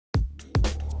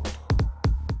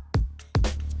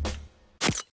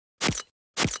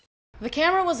The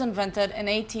camera was invented in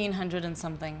 1800 and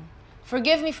something.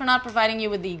 Forgive me for not providing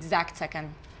you with the exact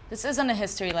second. This isn't a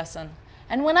history lesson.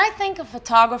 And when I think of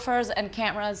photographers and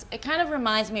cameras, it kind of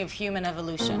reminds me of human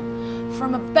evolution.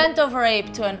 From a bent-over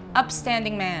ape to an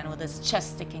upstanding man with his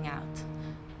chest sticking out.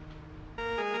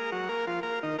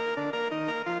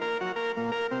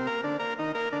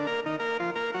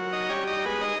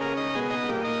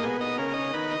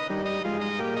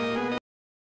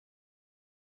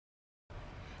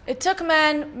 It took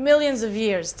man millions of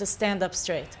years to stand up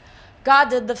straight. God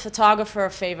did the photographer a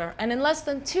favor, and in less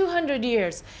than 200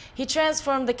 years, he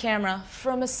transformed the camera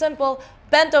from a simple,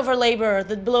 bent-over laborer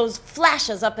that blows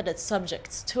flashes up at its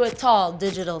subjects to a tall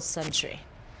digital sentry.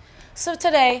 So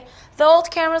today, the old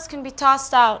cameras can be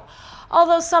tossed out,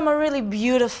 although some are really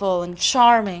beautiful and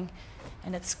charming.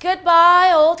 And it's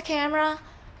goodbye, old camera,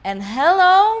 and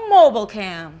hello, mobile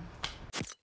cam.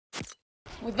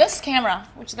 With this camera,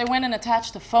 which they went and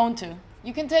attached a phone to,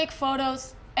 you can take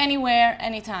photos anywhere,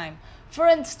 anytime. For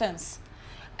instance,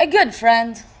 a good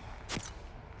friend,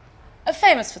 a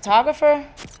famous photographer.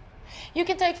 You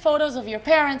can take photos of your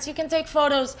parents, you can take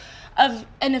photos of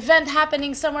an event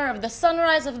happening somewhere, of the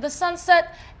sunrise, of the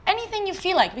sunset, anything you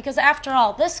feel like, because after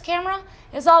all, this camera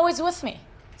is always with me.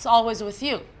 It's always with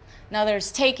you. Now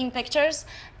there's taking pictures,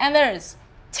 and there's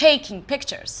taking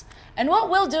pictures. And what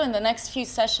we'll do in the next few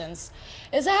sessions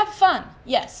is have fun,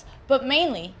 yes, but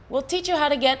mainly we'll teach you how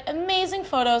to get amazing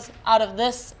photos out of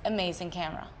this amazing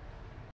camera.